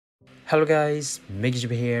Hello guys,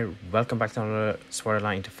 MikuChibi here. Welcome back to another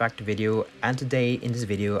Swordline Interfact video, and today in this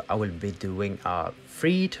video I will be doing a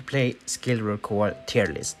free-to-play skill record tier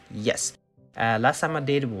list. Yes, last time I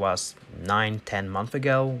did was 9-10 months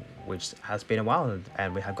ago, which has been a while,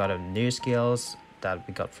 and we have got a new skills that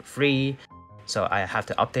we got for free, so I have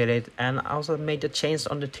to update it. And I also made a change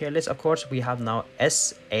on the tier list. Of course, we have now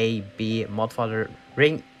SAB mod fodder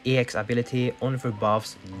ring EX ability only for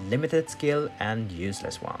buffs, limited skill and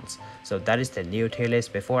useless ones. So that is the new tier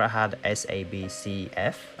list. Before I had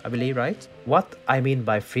SABCF, I believe, right? What I mean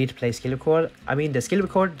by free to play skill record, I mean the skill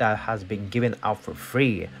record that has been given out for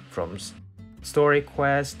free from story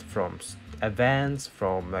quest, from events,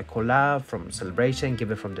 from a collab, from celebration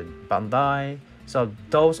given from the Bandai. So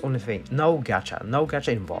those only things, no gacha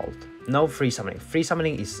involved. No free summoning. Free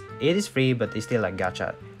summoning is free, but it's still like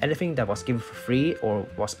gacha. Anything that was given for free or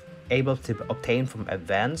was able to obtain from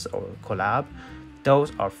events or collab,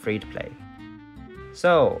 those are free to play.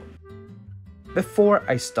 So before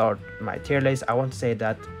I start my tier list, I want to say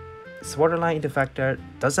that Swordline Interfactor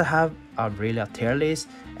doesn't have a really tier list,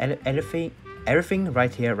 and everything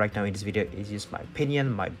right here right now in this video is just my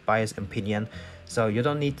opinion, my biased opinion. So you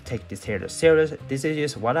don't need to take this tier list serious. This is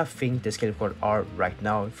just what I think the skill record are right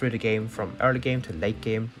now through the game, from early game to late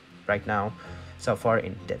game right now, so far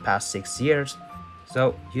in the past 6 years.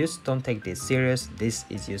 So just don't take this serious. This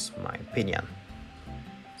is just my opinion.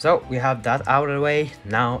 So we have that out of the way.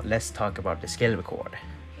 Now let's talk about the skill record.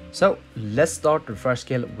 So let's start with the first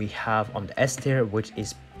skill we have on the S tier, which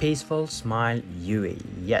is Peaceful Smile Yui.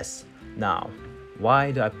 Yes. Now,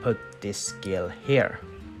 why do I put this skill here?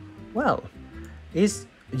 Well,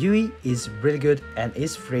 Yui is really good and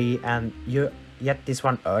is free, and you get this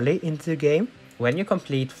one early into the game. When you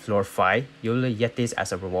complete floor 5, you'll get this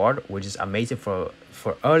as a reward, which is amazing for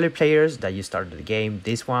early players that you started the game.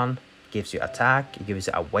 This one gives you attack, it gives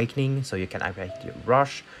you awakening, so you can activate your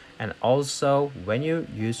rush. And also when you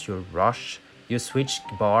use your rush, your switch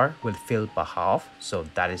bar will fill by half, so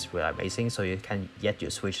that is really amazing. So you can get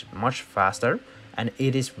your switch much faster, and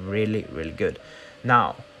it is really good.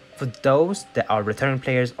 Now, for those that are returning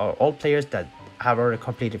players or old players that have already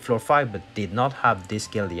completed floor 5 but did not have this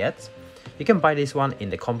skill yet, you can buy this one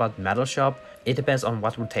in the combat medal shop. It depends on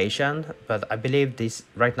what rotation, but I believe this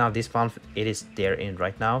right now, this month, it is there in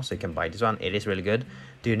right now, so you can buy this one. It is really good.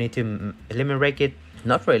 Do you need to eliminate it?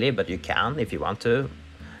 Not really, but you can if you want to.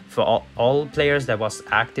 For all players that was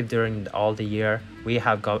active during all the year, we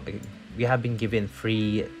have been given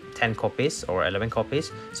free 10 copies or 11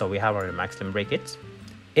 copies, so we have our max limit break it.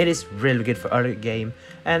 It is really good for early game,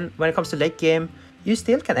 and when it comes to late game, you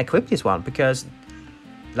still can equip this one because,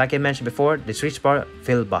 like I mentioned before, the switch bar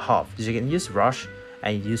filled by half. So you can use rush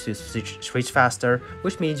and use to switch faster,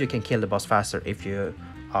 which means you can kill the boss faster if you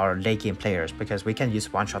are late game players, because we can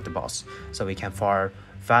use one shot the boss, so we can far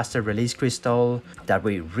faster release crystal that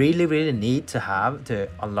we really need to have to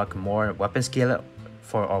unlock more weapon skill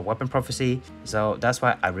for our weapon prophecy. So that's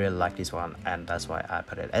why I really like this one, and that's why I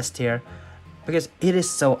put it S tier, because it is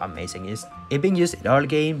so amazing. It's being used in early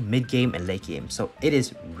game, mid game and late game, so it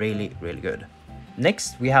is really good.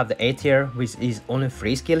 Next we have the A tier, which is only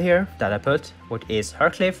 3 skill here that I put, which is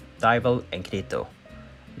Hercliff, Dival and Krito.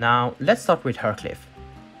 Now let's start with Hercliff.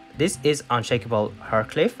 This is Unshakable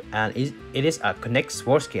Hercliff, and it is a connect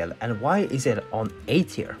sword skill. And why is it on A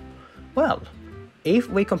tier? Well, if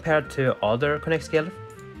we compare to other connect skill,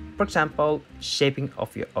 for example, Shaping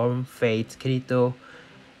of Your Own Fate Krito,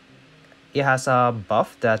 it has a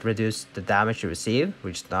buff that reduces the damage you receive,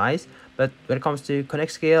 which is nice. But when it comes to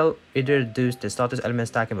connect skill, it reduces the status element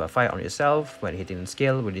stacking by 5 on yourself when hitting the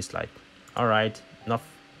skill, which is like, alright, not.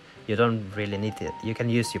 You don't really need it. You can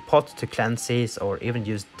use your pot to cleanse it, or even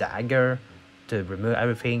use dagger to remove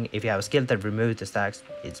everything. If you have a skill that removes the stacks,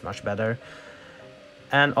 it's much better.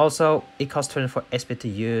 And also it costs 24 SP to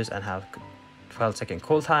use and have 12-second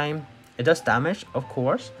cooltime. It does damage, of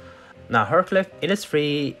course. Now Hercliff, it is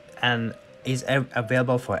free and is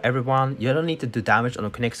available for everyone. You don't need to do damage on a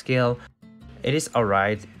connect skill. It is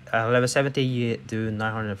alright. Level 70 you do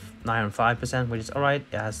 905%, which is alright.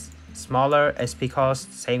 It has smaller SP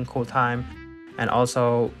cost, same cooltime, and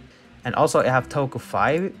also it have Toku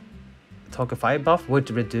 5 buff, which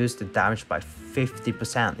reduce the damage by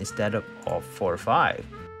 50% instead of 4 or 5.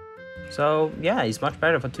 So yeah, it's much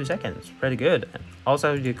better for 2 seconds. Pretty good.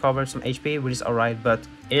 Also you cover some HP, which is alright, but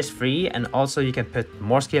it is free, and also you can put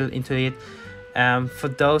more skill into it. For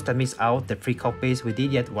those that miss out the 3 copies, we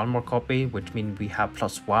did get 1 more copy, which means we have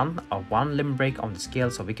 +1 or 1 limit break on the skill,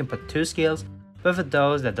 so we can put 2 skills. But for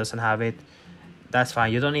those that doesn't have it, that's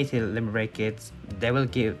fine. You don't need to limit break it. They will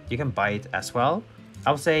give, you can buy it as well. I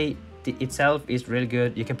would say itself is really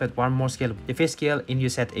good. You can put one more skill, the fifth skill, in your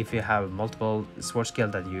set if you have multiple sword skill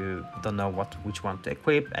that you don't know which one to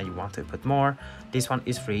equip and you want to put more. This one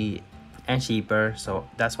is free and cheaper, so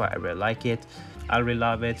that's why I really like it. I really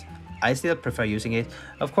love it. I still prefer using it.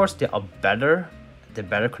 Of course, there are the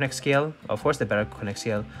better connect skill,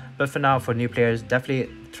 but for now, for new players, definitely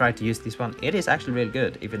try to use this one. It is actually really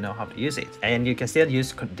good if you know how to use it, and you can still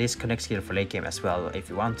use this connect skill for late game as well if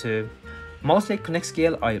you want to. Mostly connect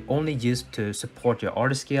skill are only used to support your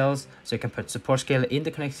other skills, so you can put support skill in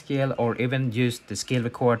the connect skill, or even use the skill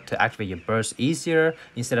record to activate your burst easier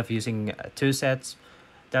instead of using 2 sets.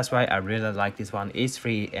 That's why I really like this one. It's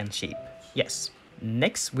free and cheap. Yes.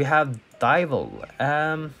 Next we have Dival.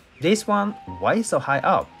 This one, why so high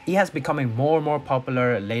up? It has becoming more and more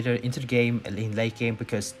popular later into the game, in late game,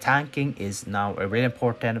 because tanking is now really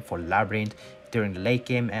important for Labyrinth during the late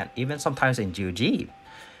game and even sometimes in GOG.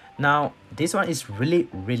 Now, this one is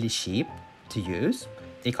really cheap to use.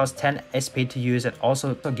 It costs 10 SP to use and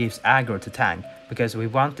also gives aggro to tank, because we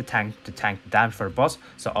want the tank to tank damage for the boss,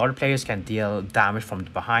 so other players can deal damage from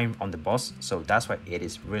behind on the boss. So that's why it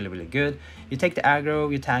is really good. You take the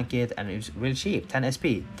aggro, you tank it, and it's really cheap. 10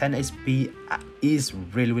 SP. 10 SP is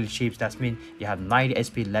really cheap. That means you have 90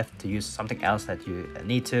 SP left to use something else that you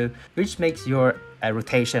need to, which makes your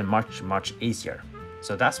rotation much easier.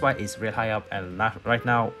 So that's why it's real high up, and right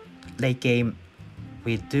now, late game,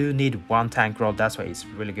 we do need one tank roll. That's why it's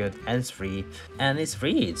really good, and it's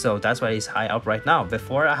free. So that's why it's high up right now.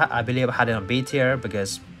 Before, I believe I had it on B tier,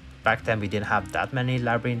 because back then we didn't have that many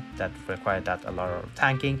Labyrinth that required that a lot of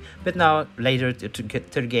tanking. But now, later to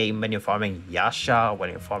get to the game, when you're farming Yasha, when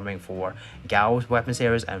you're farming for Gao's weapon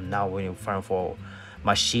series, and now when you're farming for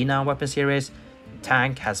Machina weapon series,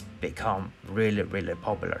 tank has become really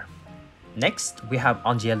popular. Next, we have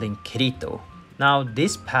Unyielding Kirito. Now,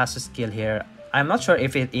 this passive skill here, I'm not sure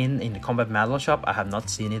if it's in the combat medal shop. I have not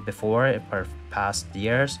seen it before for past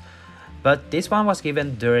years, but this one was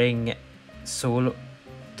given during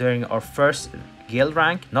our first guild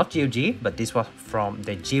rank, not GOG, but this was from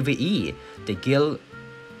the GVE, the guild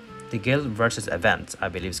versus event, I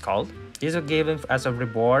believe it's called. These were given as a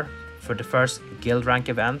reward for the first guild rank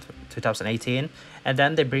event 2018, and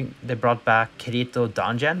then they brought back Kirito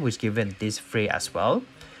Dungeon, which given this free as well.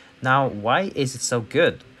 Now, why is it so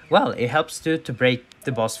good? Well, it helps you to break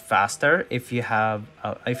the boss faster. If you're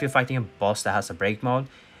fighting a boss that has a break mode,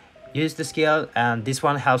 use the skill, and this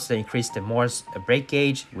one helps to increase the Morse break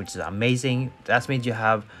gauge, which is amazing. That means you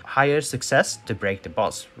have higher success to break the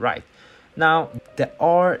boss. Right now, there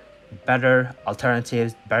are better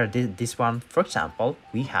alternatives, this one. For example,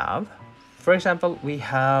 we have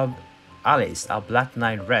Alice, our Black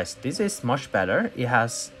Knight Rest. This is much better. It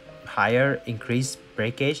has higher increased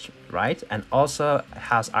break gauge, right, and also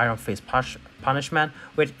has Iron Fist punishment,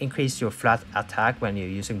 which increase your flat attack when you're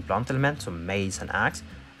using blunt element, so mace and axe,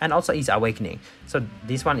 and also is awakening. So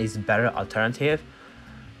this one is better alternative,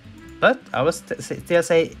 but I will still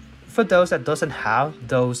say, for those that doesn't have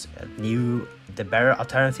the better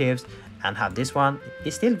alternatives and have this one,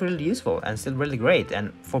 it's still really useful and still really great.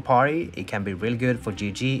 And for party, it can be really good. For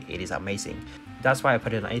GG, it is amazing. That's why I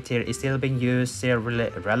put it on A tier. It's still being used, still really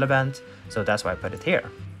relevant, so that's why I put it here.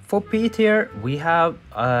 For P tier, we have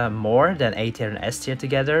more than A tier and S tier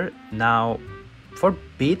together. Now, for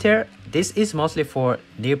B tier, this is mostly for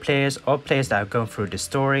new players or players that are going through the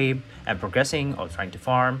story and progressing or trying to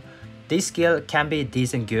farm. This skill can be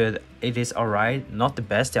decent good. It is alright, not the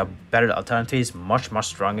best. There are better alternatives, much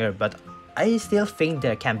stronger, but I still think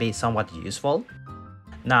they can be somewhat useful.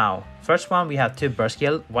 Now, first one, we have 2 burst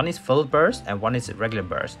skill. One is full burst and one is regular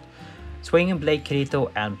burst. Swinging Blade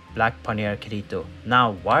Kirito and Black Pioneer Kirito.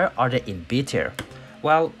 Now, why are they in B tier?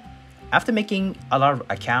 Well, after making a lot of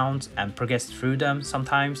accounts and progress through them,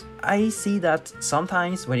 sometimes I see that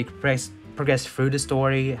sometimes when you progress through the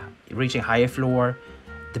story, reaching higher floor,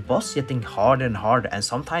 the boss getting harder and harder, and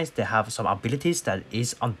sometimes they have some abilities that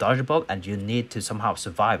is undodgeable and you need to somehow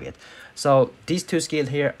survive it. So these 2 skills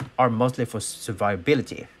here are mostly for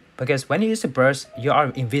survivability, because when you use the burst, you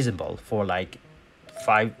are invisible for like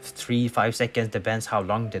 3-5 seconds, depends how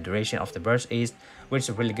long the duration of the burst is, which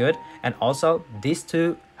is really good. And also these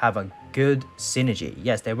 2 have a good synergy.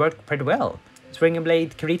 Yes, they work pretty well. Swinging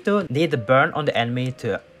Blade Kirito need the burn on the enemy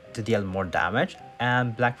to deal more damage,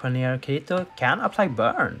 and Black Pioneer Kirito can apply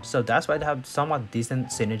burn, so that's why they have somewhat decent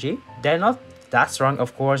synergy. They're not that strong,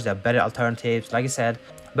 of course, they're better alternatives, like I said,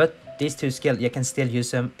 but these 2 skills, you can still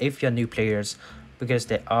use them if you're new players, because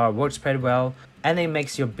they works pretty well, and it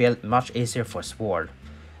makes your build much easier for sword.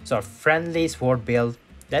 So a friendly sword build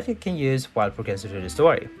that you can use while progressing through the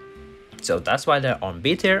story. So that's why they're on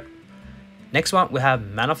B tier. Next one, we have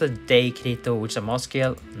Man of the Day Kirito, which is a mod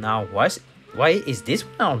skill. Now, why is this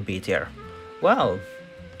one on B tier? Well,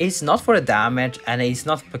 it's not for the damage, and it's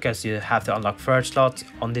not because you have to unlock third slot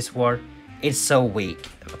on this sword. It's so weak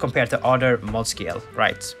compared to other mod skill,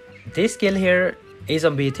 right? This skill here is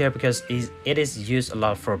on B tier because it is used a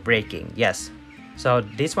lot for breaking, yes. So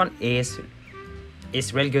this one is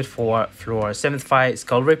really good for floor 75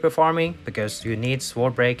 Skull Reaper farming because you need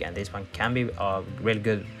sword break, and this one can be a really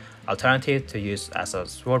good alternative to use as a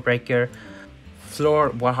sword breaker. Floor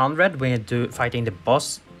 100, when you do fighting the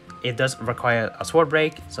boss, it does require a sword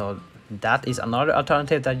break, so that is another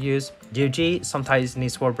alternative that you use. GG sometimes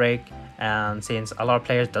needs sword break, and since a lot of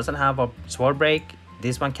players doesn't have a sword break,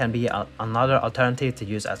 this one can be another alternative to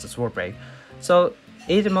use as a sword break. So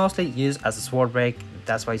it mostly used as a sword break,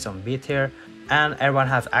 that's why it's on B tier, and everyone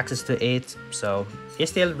have access to it, so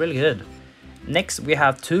it's still really good. Next, we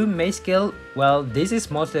have 2 mace skill. Well, this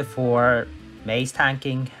is mostly for mace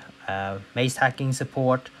tanking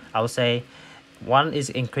support, I would say. One is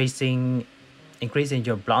increasing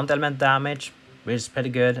your blunt element damage, which is pretty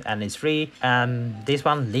good and it's free. And this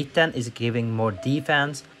one, Litten, is giving more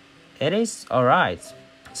defense. It is alright.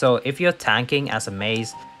 So if you're tanking as a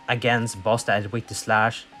mace against boss that is weak to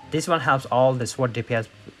slash, this one helps all the sword DPS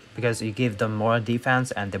because you give them more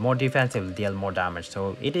defense, and the more defense, it will deal more damage.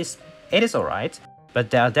 So it is alright, but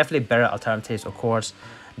there are definitely better alternatives, of course,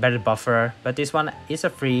 better buffer, but this one is a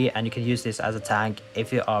free, and you can use this as a tank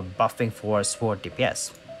if you are buffing for sword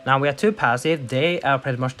DPS. Now we have 2 passive, they are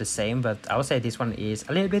pretty much the same, but I would say this one is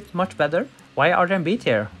a little bit much better. Why are they in B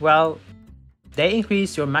tier? Well, they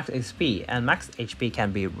increase your max XP, and max HP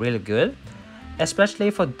can be really good,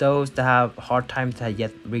 especially for those that have a hard time to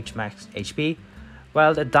yet reach max HP.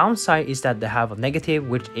 Well, the downside is that they have a negative,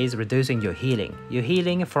 which is reducing your healing. Your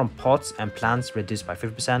healing from pots and plants reduced by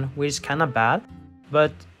 50%, which is kinda bad,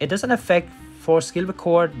 but it doesn't affect for skill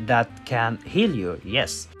record that can heal you,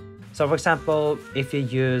 yes. So for example, if you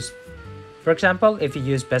use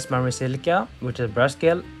Best Memory Silica, which is a burst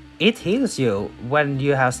skill, it heals you when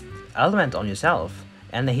you have element on yourself,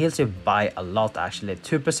 and it heals you by a lot actually,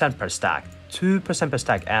 2% per stack.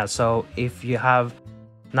 And so if you have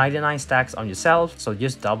 99 stacks on yourself, so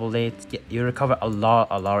just double it, you recover a lot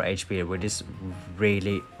of HP, which is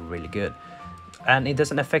really good. And it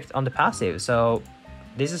doesn't affect on the passive, so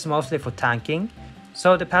this is mostly for tanking.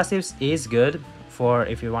 So the passives is good for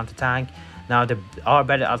if you want to tank. Now there are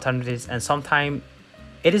better alternatives, and sometimes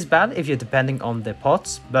it is bad if you're depending on the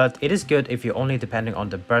pots, but it is good if you're only depending on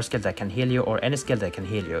the burst skill that can heal you, or any skill that can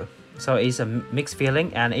heal you. So it's a mixed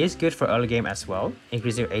feeling, and it is good for early game as well.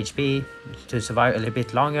 Increase your HP to survive a little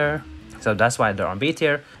bit longer. So that's why they're on B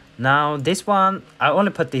tier. Now this one, I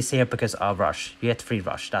only put this here because of rush. You get free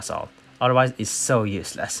rush, that's all. Otherwise it's so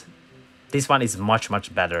useless. This one is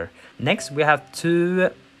much better. Next we have 2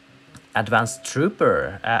 Advanced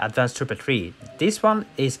Trooper 3. This one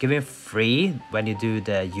is given free when you do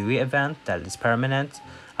the UE event that is permanent.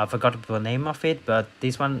 I forgot the name of it, but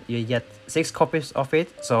this one you get 6 copies of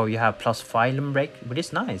it, so you have plus 5 limb break, which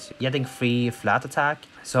is nice. You're getting free flat attack,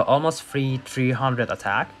 so almost free 300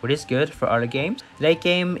 attack, which is good for early games. Late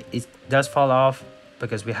game it does fall off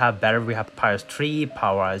because we have Pyrus 3,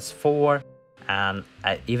 Powers 4, and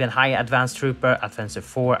even higher Advanced Trooper, Advanced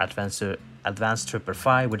 4, Advanced Trooper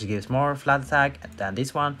 5, which gives more flat attack than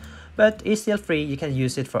this one, but it's still free. You can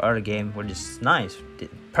use it for early game, which is nice.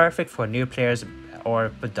 Perfect for new players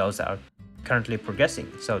or for those that are currently progressing.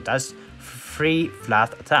 So that's free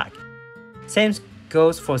flat attack. Same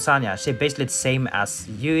goes for Sanya. She's basically the same as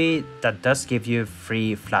Yui, that does give you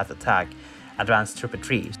free flat attack, Advanced Trooper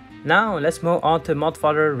 3. Now let's move on to Mod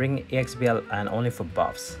Fodder, Ring EXBL, and only for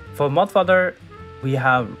buffs. For Mod Fodder, we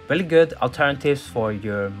have really good alternatives for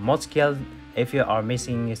your mod skill if you are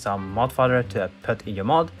missing some mod fodder to put in your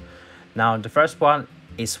mod. Now the first one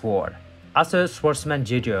is Sword. Asu Swordsman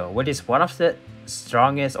Jujo, which is one of the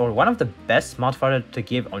strongest or one of the best mod fodder to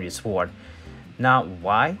give on your sword. Now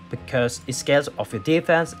why? Because it scales off your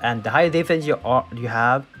defense, and the higher defense you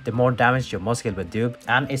have, the more damage your mod skill will do,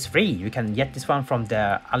 and it's free. You can get this one from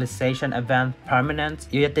the Alicization event permanent.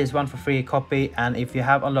 You get this one for free copy, and if you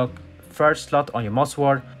have unlocked first slot on your mod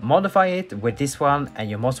sword, modify it with this one and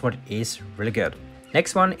your mod sword is really good.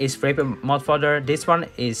 Next one is Rapier mod fodder. This one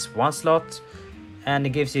is 1 slot and it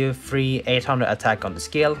gives you free 800 attack on the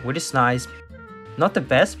skill, which is nice. Not the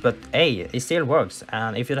best, but hey, it still works.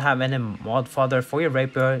 And if you don't have any mod fodder for your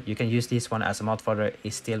Rapier, you can use this one as a mod fodder.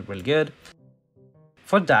 It's still really good.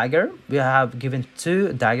 For dagger, we have given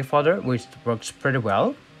 2 dagger fodder, which works pretty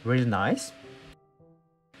well, really nice.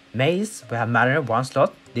 Mace, we have Mariner 1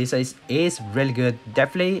 slot. This is really good.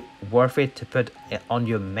 Definitely worth it to put it on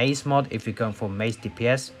your Mace mod if you're going for Mace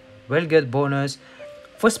DPS. Really good bonus.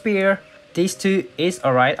 For Spear, these two is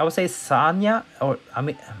alright. I would say Sanya, or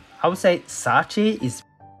I would say Sachi is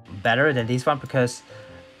better than this one because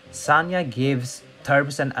Sanya gives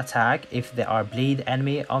 30% attack if there are bleed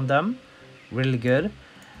enemy on them. Really good.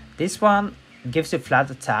 This one gives you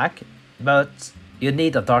flat attack, but you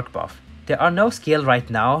need a dark buff. There are no skill right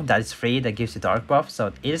now that is free that gives you dark buff, so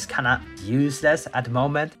it is kinda useless at the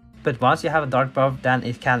moment. But once you have a dark buff, then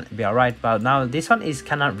it can be alright. But now this one is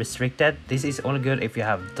kinda restricted. This is only good if you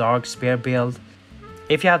have dark spear build.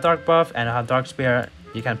 If you have dark buff and have dark spear,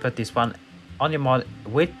 you can put this one on your mod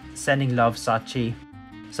with Sending Love Sachi.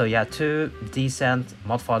 So yeah, 2 decent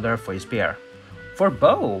mod fodder for your spear. For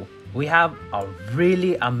bow, we have a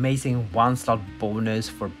really amazing 1 slot bonus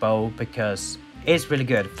for bow because it's really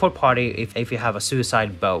good for party if you have a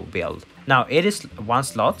suicide bow build. Now it is 1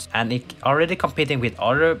 slot and it already competing with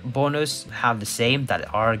other bonus have the same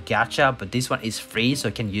that are gacha, but this one is free, so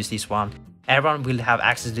you can use this one. Everyone will have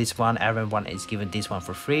access to this one. Everyone is given this one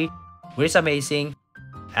for free, which is amazing,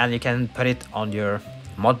 and you can put it on your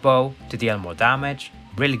mod bow to deal more damage.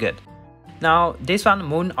 Really good. Now this one,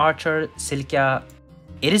 Moon Archer Silkia,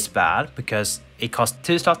 it is bad because it costs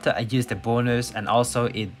 2 slots to use the bonus, and also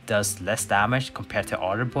it does less damage compared to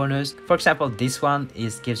other bonus. For example, this one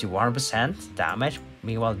gives you 100% damage,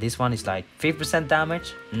 meanwhile this one is like 50%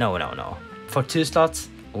 damage. No. For 2 slots,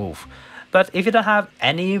 oof. But if you don't have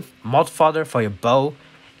any mod fodder for your bow,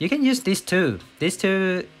 you can use these two. These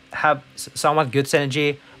two have somewhat good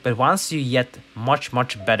synergy, but once you get much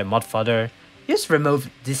better mod fodder, just remove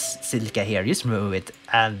this silica here, just remove it,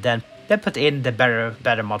 and then put in the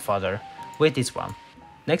better mod fodder with this one.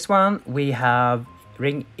 Next one, we have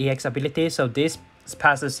Ring EX ability. So these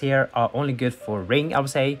passes here are only good for ring, I would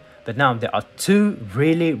say, but now there are 2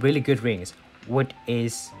 really good rings, which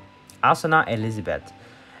is Asuna and Elizabeth.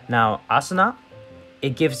 Now Asuna,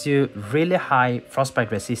 it gives you really high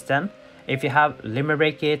frostbite resistance. If you have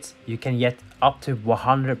Limerick it, you can get up to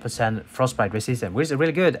 100% frostbite resistance, which is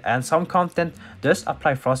really good, and some content does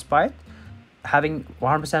apply frostbite. Having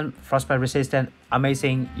 100% frostbite resistance,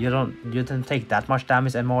 amazing. You don't take that much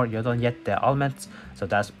damage anymore, you don't get the elements, so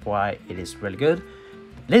that's why it is really good.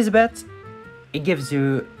 Elizabeth, it gives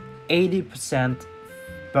you 80%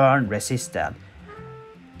 burn resistance.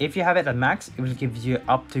 If you have it at max, it will give you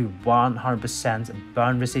up to 100%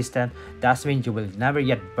 burn resistance. That means you will never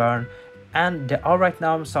get burned. And there are right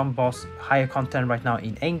now some boss higher content right now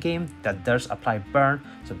in endgame that does apply burn,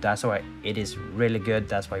 so that's why it is really good.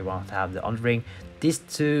 That's why you want to have the on ring. These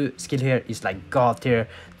 2 skill here is like god tier.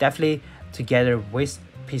 Definitely together with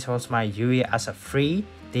Peaceful Smile Yui as a free,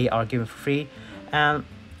 they are given for free. And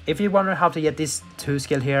if you wonder how to get these 2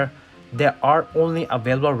 skill here, they are only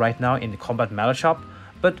available right now in the Combat Metal Shop,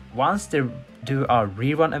 but once they do a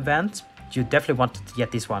rerun event, you definitely want to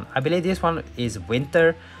get this one. I believe this one is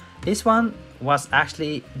winter. This one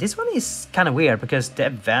is kind of weird because the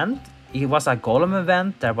event, it was a Golem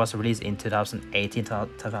event that was released in 2018 to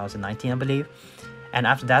 2019, I believe, and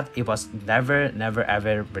after that it was never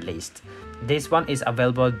ever released. This one is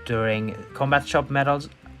available during Combat Shop medals.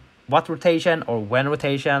 What rotation or when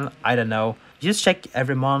rotation, I don't know. Just check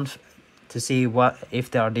every month to see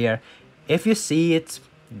if they are there. If you see it,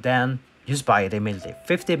 then just buy it immediately.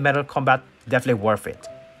 50 medal combat, definitely worth it.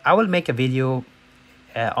 I will make a video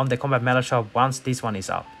on the Combat Metal Shop once this one is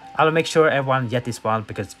up. I will make sure everyone get this one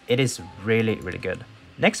because it is really good.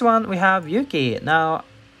 Next one, we have Yuki. Now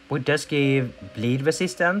we just give bleed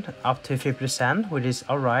resistance up to 50%, which is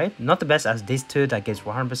alright. Not the best as these 2 that gives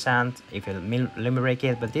 100% if you limerick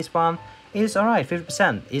it, but this one is alright.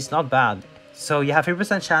 50% is not bad. So you have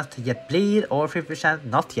 50% chance to get bleed or 50%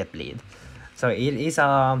 not get bleed. So it is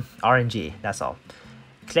RNG, that's all.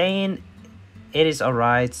 Klein, it is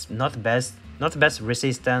alright, not the best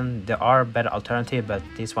resistance. There are better alternatives, but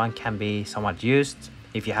this one can be somewhat used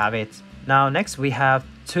if you have it. Now next we have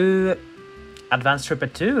 2 Advanced Trooper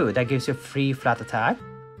 2 that gives you free flat attack,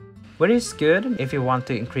 which is good if you want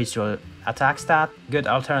to increase your attack stat. Good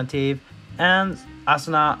alternative. And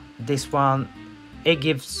Asuna, this one, it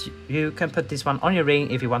gives you can put this one on your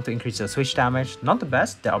ring if you want to increase your switch damage. Not the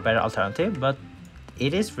best, there are better alternatives, but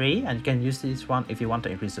it is free and you can use this one if you want to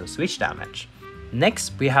increase your switch damage.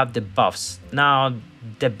 Next we have the buffs. Now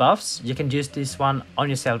the buffs, you can use this one on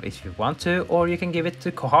yourself if you want to, or you can give it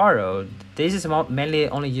to Koharu. This is mainly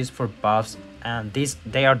only used for buffs, and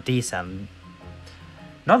they are decent.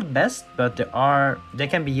 Not the best, but they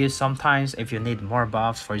can be used sometimes if you need more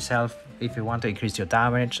buffs for yourself, if you want to increase your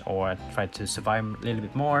damage or try to survive a little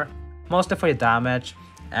bit more. Mostly for your damage.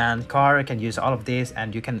 and car can use all of these,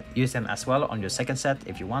 and you can use them as well on your second set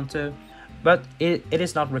if you want to, but it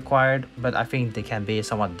is not required, but I think they can be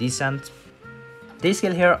somewhat decent. These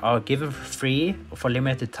skills here are given for free for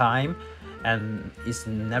limited time and is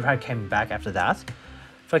never came back after that.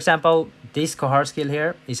 For example, this Kohar skill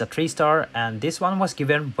here is a 3-star, and this one was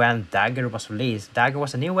given when Dagger was released. Dagger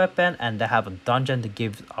was a new weapon, and they have a dungeon to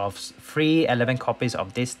give of free 11 copies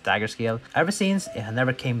of this Dagger skill. Ever since, it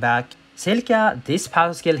never came back. Silka, this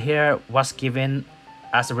power skill here was given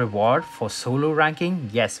as a reward for solo ranking.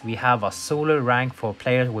 Yes, we have a solo rank for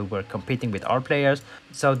players we were competing with our players.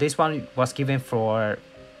 So this one was given for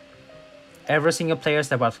every single players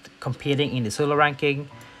that was competing in the solo ranking.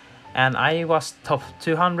 And I was top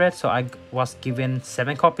 200, so I was given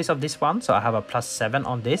 7 copies of this one, so I have a +7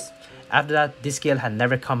 on this. After that, this skill had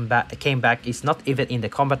never came back. It's not even in the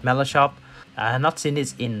combat mellow shop. I have not seen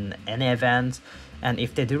this in any event, and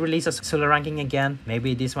if they do release a solo ranking again,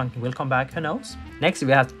 maybe this one will come back, who knows. Next,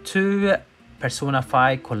 we have 2 Persona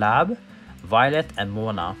 5 collab, Violet and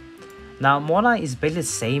Mona. Now, Mona is basically the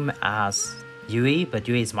same as Yui, but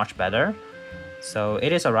Yui is much better. So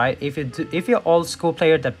it is alright. If you're old school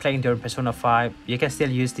player that playing during Persona 5, you can still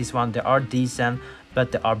use this one. They are decent,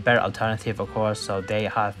 but they are better alternative, of course, so they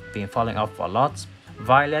have been falling off a lot.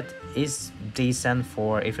 Violet is decent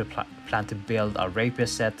for if you plan to build a rapier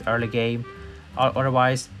set early game.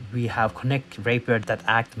 Otherwise, we have Connect Rapier that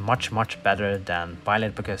act much better than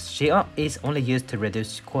Violet, because she is only used to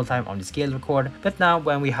reduce cooltime on the skill record. But now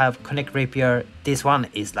when we have Connect Rapier, this one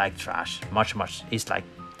is like trash. Much it's like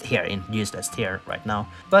here in useless tier right now,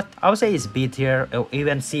 but I would say it's B tier or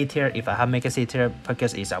even C tier if I have make a C tier,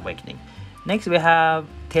 because it's Awakening. Next, we have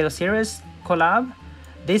Tale of Series collab.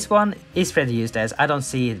 This one is pretty useless. I don't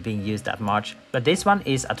see it being used that much, but this one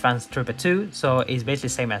is Advanced Trooper 2, so it's basically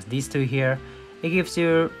the same as these two here. It gives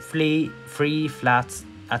you free flat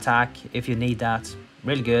attack if you need that.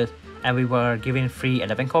 Really good. And we were giving free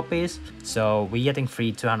 11 copies, so we're getting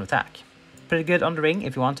free 200 attack. Pretty good on the ring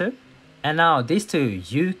if you want to. And now these two,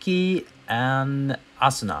 Yuki and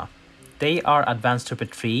Asuna, they are Advanced Trooper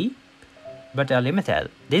 3, but they are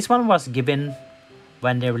limited. This one was given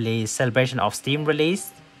when they released Celebration of Steam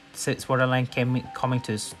release. Sword Art Online coming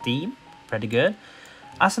to Steam, pretty good.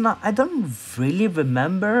 Asuna, I don't really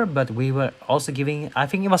remember, but we were also giving, I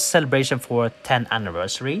think it was Celebration for 10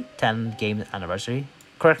 game anniversary.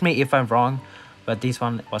 Correct me if I'm wrong, but this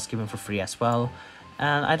one was given for free as well.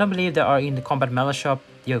 And I don't believe they are in the Combat Mellow shop.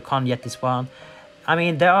 You can't get this one. I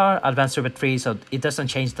mean, there are Advanced Trooper 3, so it doesn't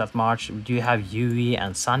change that much. You have Yui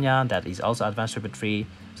and Sanya, that is also Advanced Trooper 3.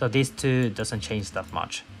 So these two doesn't change that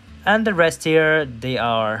much. And the rest here, they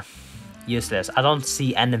are useless. I don't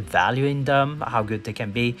see any value in them, how good they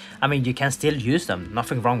can be. I mean, you can still use them,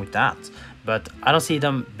 nothing wrong with that. But I don't see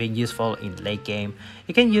them being useful in the late game.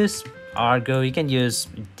 You can use Argo, you can use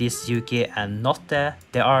this Yuki and Notte.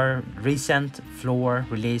 They are recent floor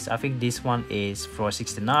release. I think this one is floor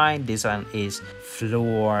 69, this one is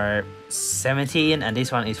floor 17, and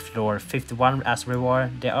this one is floor 51 as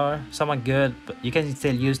reward. They are somewhat good, but you can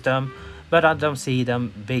still use them, but I don't see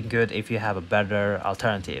them being good if you have a better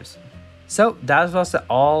alternatives. So that was the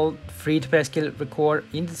all free-to-play skill record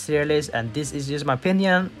in the tier list, and this is just my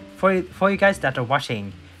opinion. For you guys that are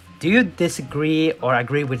watching, do you disagree or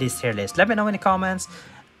agree with this tier list? Let me know in the comments.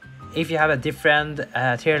 If you have a different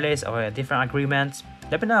tier list or a different agreement,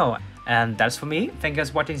 let me know. And that's for me. Thank you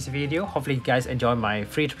guys for watching this video. Hopefully you guys enjoy my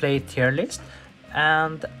free-to-play tier list.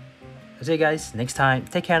 And see you guys next time.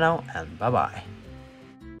 Take care now, and bye-bye.